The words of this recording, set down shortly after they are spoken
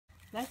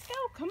Let's go.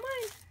 Come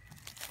on.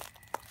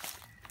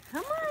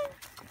 Come on.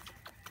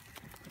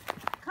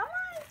 Come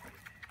on.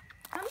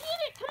 Come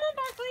get it. Come on,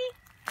 Barkley.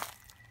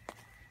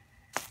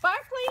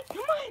 Barkley,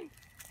 come on.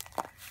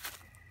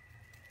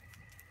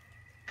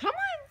 Come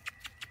on.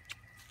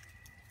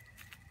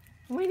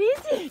 What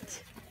is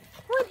it?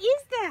 What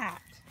is that?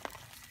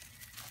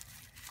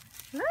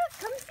 Look,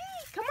 come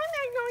see. Come on,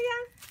 Magnolia.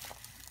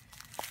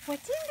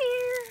 What's in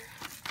there?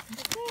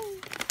 Let's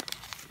see.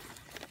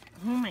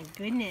 Oh my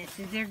goodness,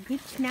 is there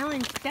good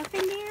smelling stuff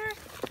in there?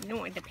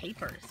 No, the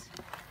papers.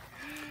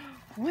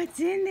 What's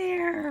in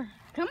there?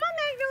 Come on,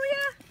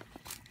 Magnolia.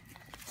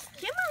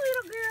 Come on,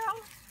 little girl.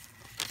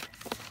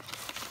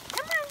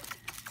 Come on.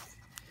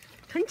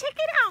 Come check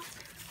it out.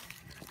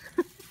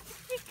 Where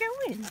you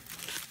going?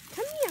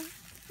 Come here.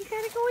 You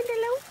gotta go in the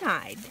low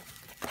side.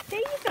 There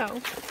you go.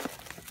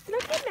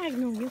 Look at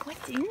Magnolia.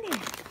 What's in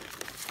there?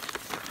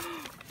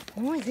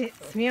 Oh, does it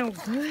smell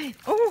good?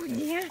 Oh,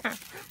 yeah.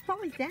 What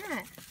was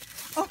that?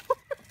 Oh,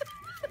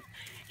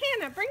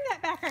 Hannah, bring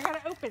that back. I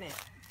gotta open it.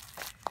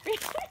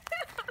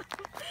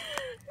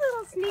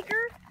 Little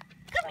sneaker.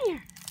 Come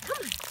here. Come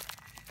on.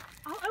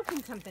 I'll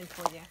open something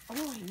for you.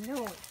 Oh, I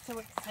know. It's so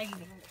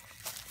exciting.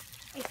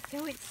 It's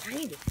so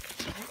exciting.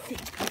 Let's see.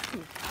 Let's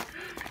see.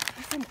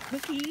 There's some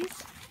cookies.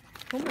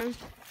 Hold on.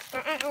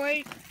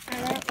 Wait. I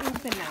gotta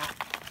open that.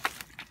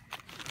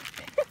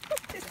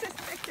 Just a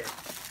second.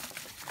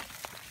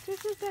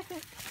 Just a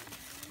second.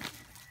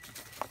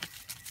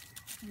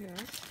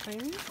 Yes,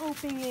 I'm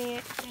opening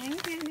it. I'm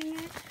getting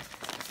it.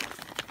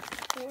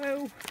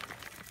 Whoa.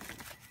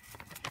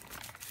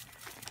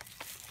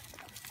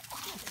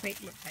 Wait,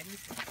 look,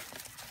 buddies.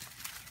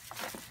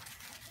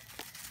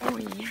 Oh,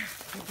 yeah.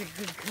 Those are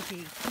good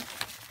cookies.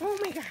 Oh,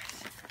 my gosh.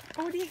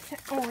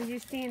 Oh, you're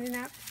standing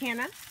up.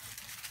 Hannah.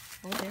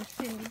 Oh, there's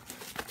Cindy.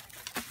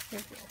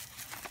 There's you.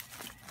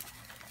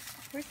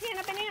 Where's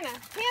Hannah Banana?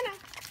 Hannah.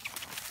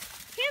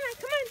 Hannah,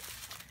 come on.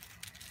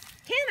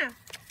 Hannah.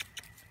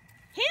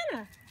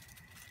 Hannah.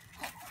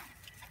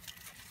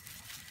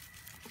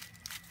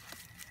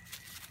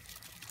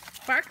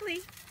 Barkley.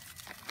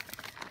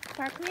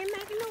 Barkley and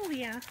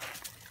Magnolia.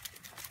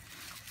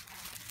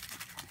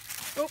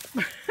 Oh,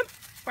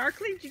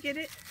 Barkley, did you get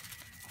it?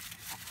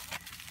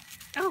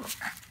 Oh,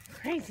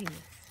 craziness.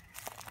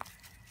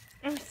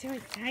 I'm so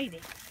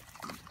excited.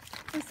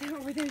 What's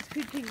out with those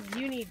cookies?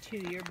 You need two.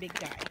 You're a big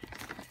guy.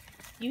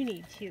 You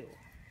need two.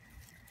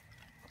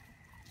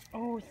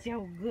 Oh,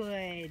 so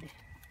good.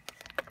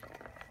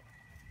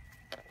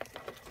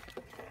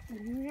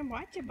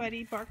 Watch it,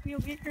 buddy. Barkley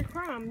will get your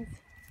crumbs.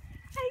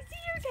 I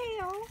see your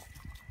tail.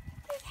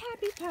 There's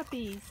happy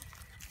puppies.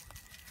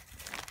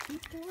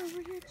 He's still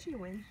over here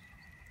chewing.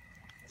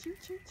 Chew,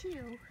 chew,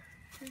 chew.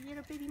 Your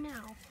little bitty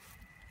mouth.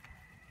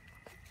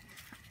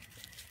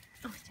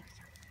 Oh, so.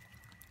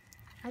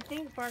 I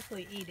think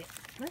Barkley ate it.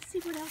 Let's see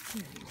what else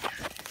is in there.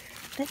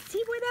 Let's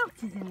see what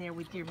else is in there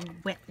with your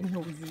wet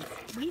noses.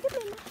 Wait a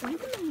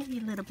minute,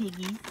 you little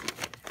piggies.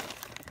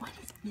 What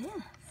is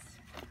this?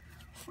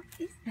 What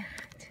is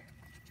that?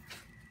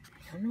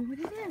 I don't know what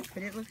it is,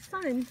 but it looks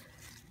fun.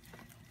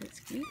 Let's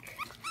squeak.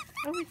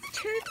 Oh, it's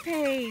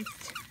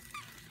toothpaste.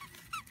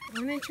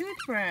 On a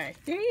toothbrush.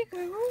 There you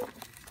go.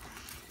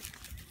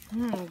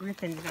 Oh,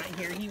 Griffin's not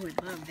here. He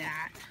would love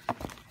that.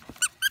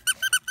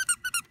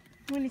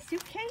 Want a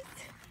suitcase?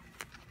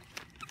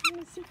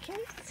 Want a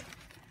suitcase?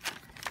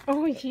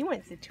 Oh, he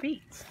wants a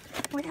treat.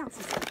 What else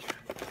is in here?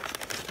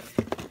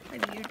 Why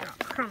do you drop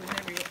crumbs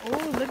everywhere?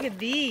 Oh, look at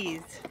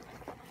these.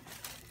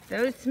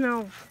 Those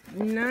smell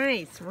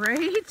nice,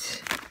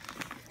 right?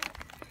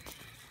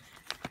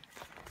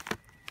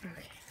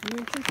 Okay, you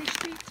want some fish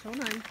treats? Hold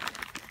on.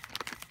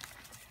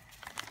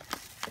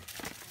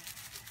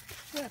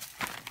 Look.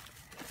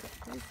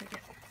 Wait a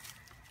second.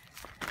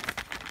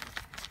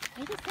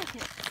 Wait a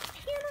second.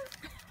 Hannah,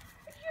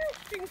 you're a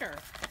stinker.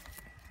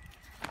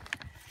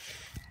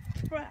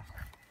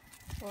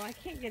 Well, I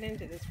can't get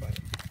into this one.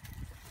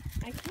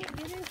 I can't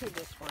get into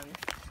this one.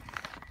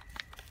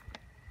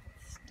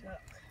 It's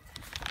stuck.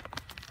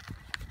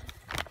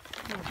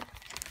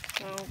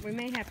 Well, we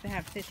may have to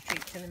have fish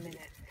treats in a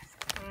minute.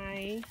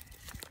 I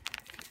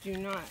do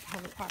not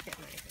have a pocket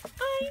knife.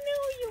 I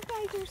know, you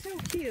guys are so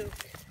cute.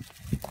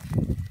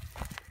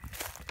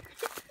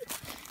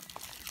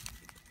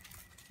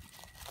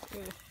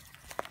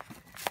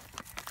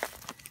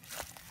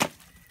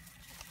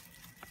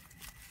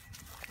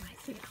 I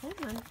see. Hold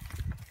on.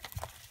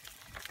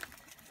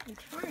 I'm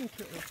trying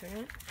to open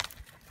it.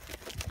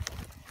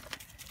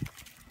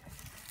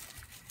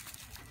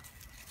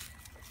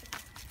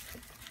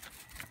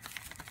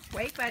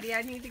 Wait, buddy,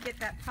 I need to get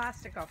that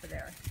plastic off of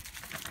there.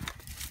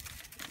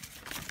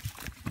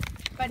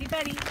 Buddy,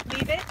 buddy,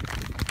 leave it.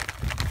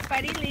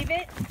 Buddy, leave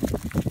it.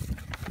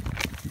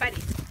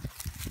 Buddy.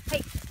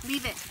 Hey,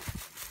 leave it.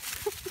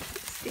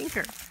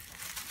 Stinker.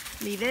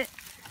 Leave it.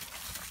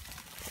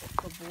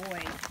 Oh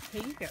boy.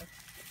 Here you go.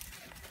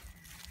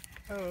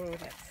 Oh,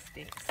 that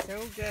stinks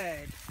so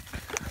good.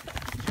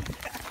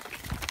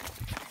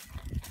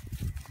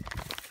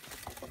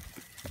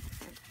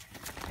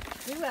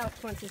 Ooh, Who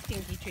else wants a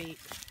stinky treat?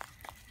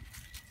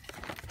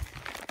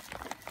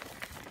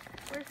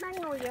 Where's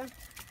Magnolia?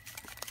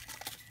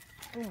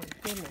 Oh my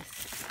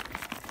goodness.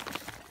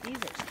 These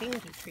are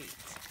stinky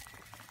treats.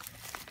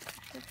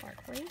 Good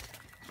Barkley.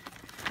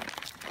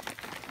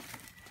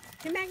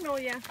 Hey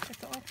Magnolia.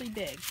 That's awfully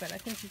big, but I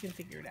think you can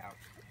figure it out.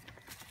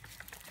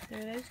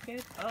 Are those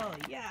good? Oh,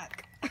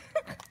 yuck.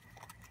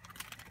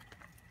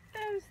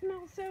 Those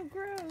smell so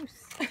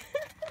gross.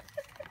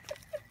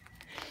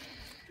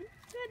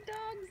 The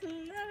dogs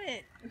love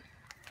it.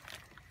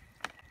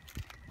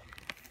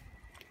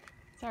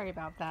 Sorry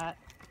about that.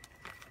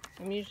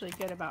 I'm usually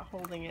good about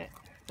holding it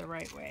the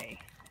right way.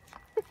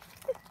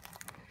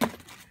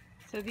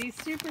 So these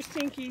super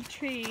stinky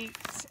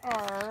treats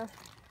are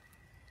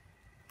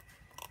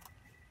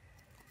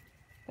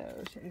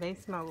those, and they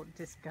smell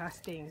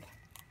disgusting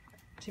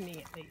to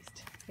me at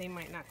least. They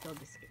might not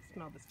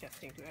smell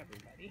disgusting to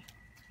everybody.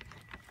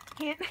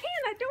 Hannah,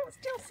 don't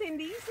steal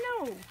Cindy's,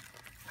 no.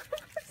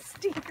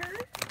 Stinker.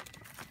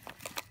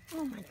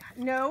 Oh my God,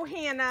 no,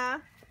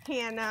 Hannah.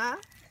 Hannah,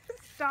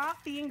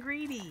 stop being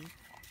greedy.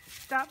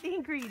 Stop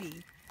being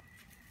greedy.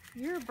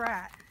 You're a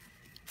brat.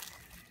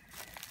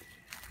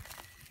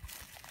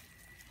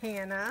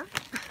 Hannah.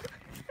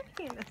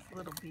 Hannah's a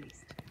little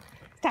beast.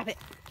 Stop it.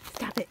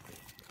 Stop it.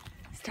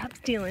 Stop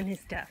stealing his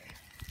stuff.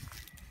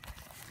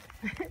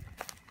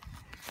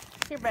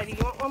 Here, buddy,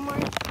 you want one more?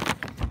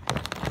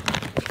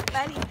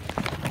 Buddy.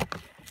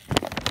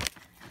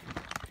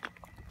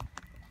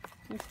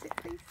 Can you sit,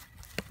 please?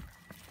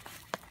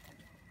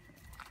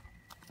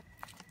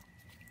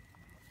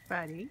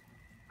 Buddy.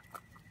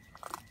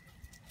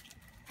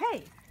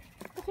 Hey,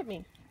 look at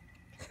me.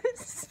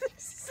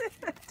 Sit.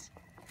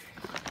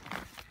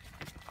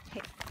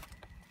 Hey.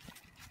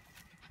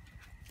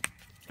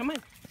 Come on.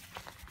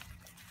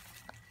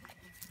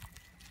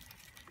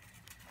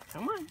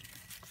 Come on.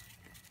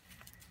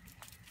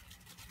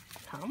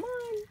 Come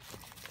on.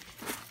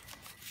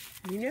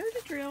 You know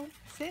the drill.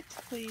 Sit,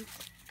 please.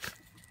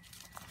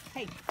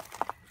 Hey.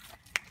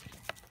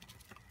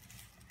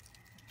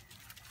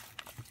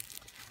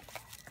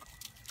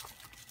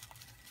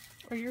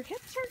 Are your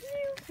hips hurting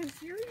you?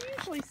 Because you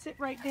usually sit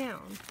right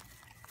down.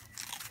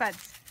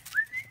 Buds.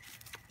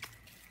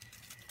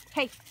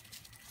 Hey.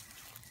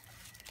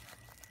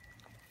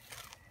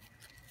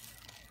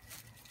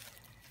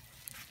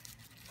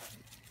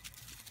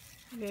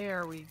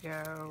 There we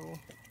go.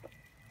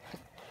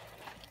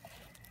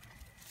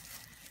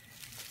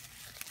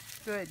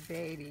 Good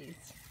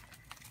babies.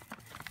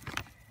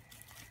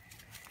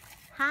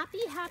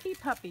 Happy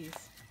puppies.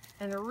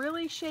 And a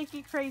really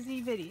shaky,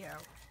 crazy video.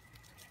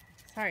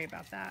 Sorry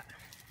about that.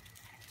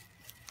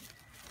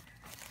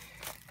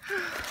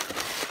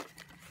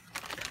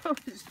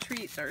 Those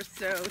treats are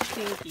so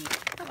stinky.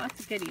 Got lots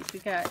of goodies. We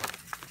got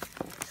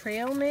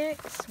trail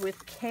mix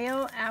with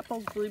kale,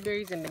 apple,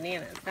 blueberries, and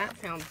bananas. That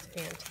sounds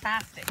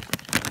fantastic.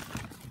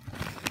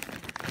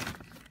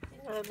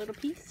 Another little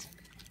piece.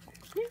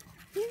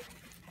 Yeah.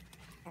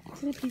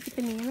 Is it a piece of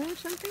banana or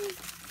something?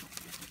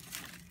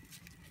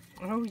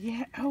 Oh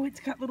yeah. Oh,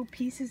 it's got little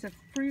pieces of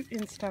fruit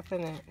and stuff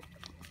in it.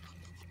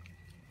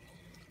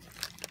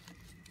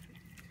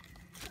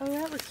 Oh,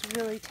 that looks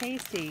really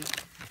tasty.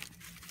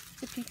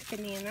 It's a piece of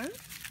banana.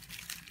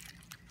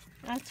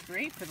 That's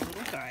great for the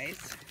little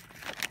guys.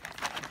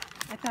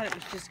 I thought it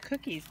was just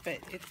cookies, but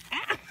it's...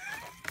 Ah!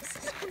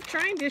 I'm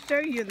trying to show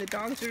you, and the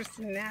dogs are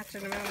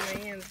snatching them out of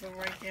my hands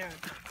before I can.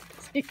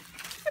 See?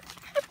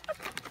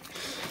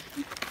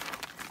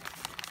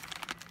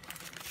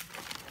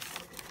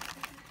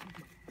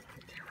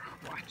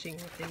 They're watching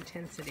with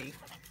intensity.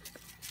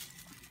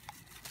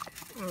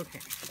 Okay.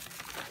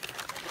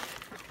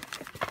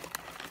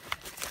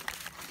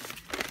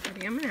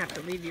 I'm gonna have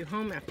to leave you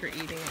home after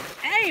eating it.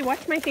 Hey,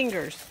 watch my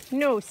fingers.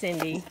 No,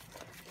 Cindy.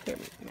 Here,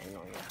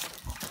 Magnolia.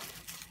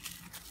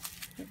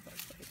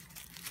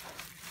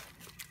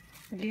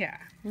 Yeah,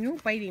 no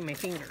biting my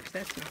fingers.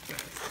 That's not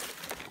nice.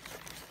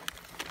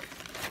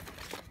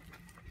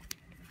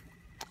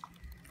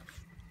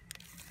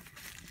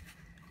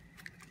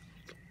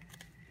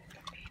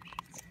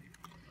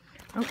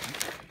 Okay.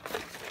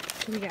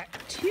 So we got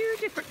 2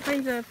 different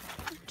kinds of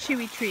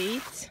chewy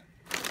treats.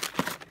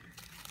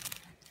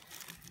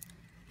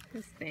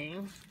 This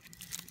thing,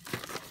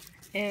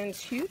 and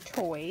 2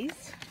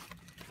 toys.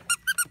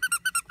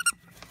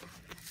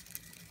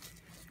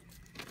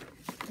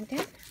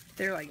 Okay.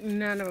 They're like,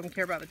 none of them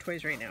care about the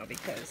toys right now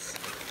because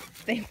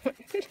they want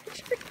to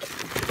drink.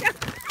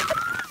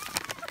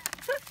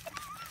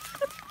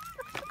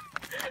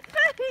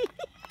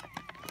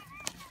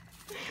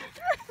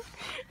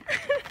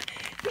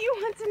 He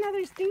wants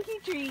another stinky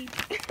treat.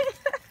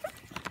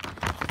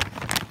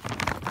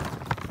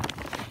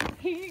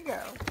 Here you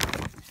go.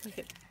 Look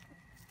at.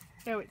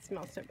 Oh, it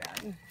smells so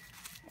bad.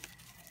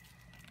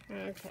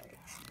 Okay.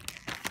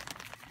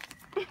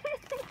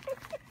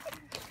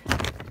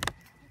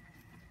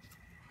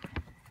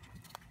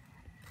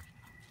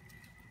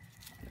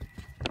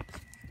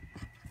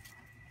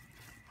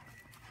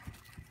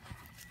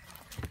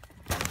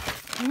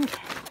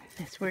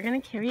 Okay, so we're gonna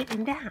carry it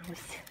in the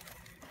house.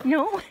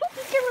 No,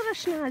 get your little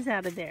schnoz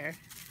out of there.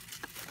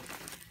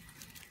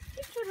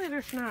 Get your little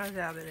schnoz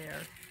out of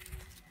there.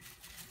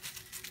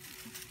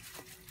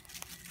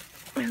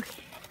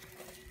 Okay.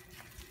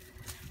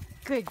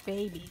 Good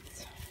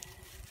babies.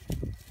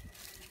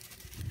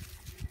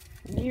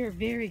 You're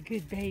very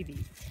good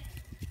babies.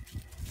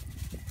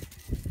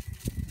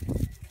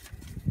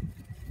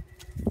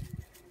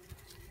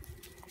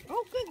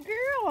 Oh, good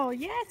girl.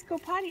 Yes, go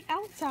potty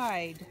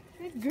outside.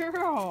 Good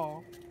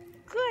girl.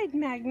 Good,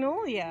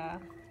 Magnolia.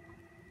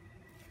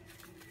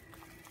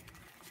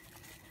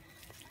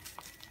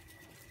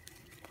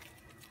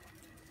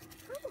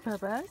 Hi,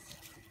 Bubba's.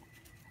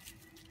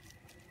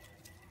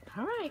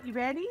 All right, you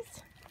ready?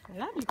 I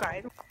love you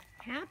guys.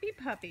 Happy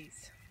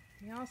puppies.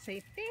 They all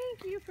say,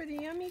 thank you for the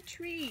yummy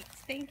treats.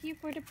 Thank you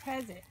for the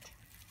present.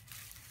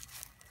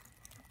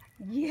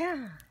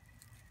 Yeah.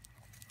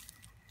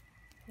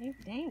 Thank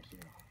you.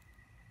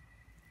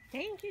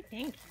 Thank you,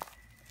 thank you.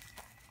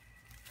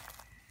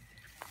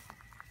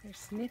 They're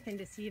sniffing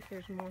to see if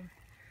there's more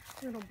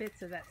little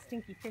bits of that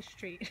stinky fish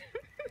treat.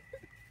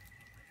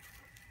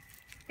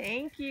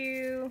 Thank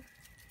you.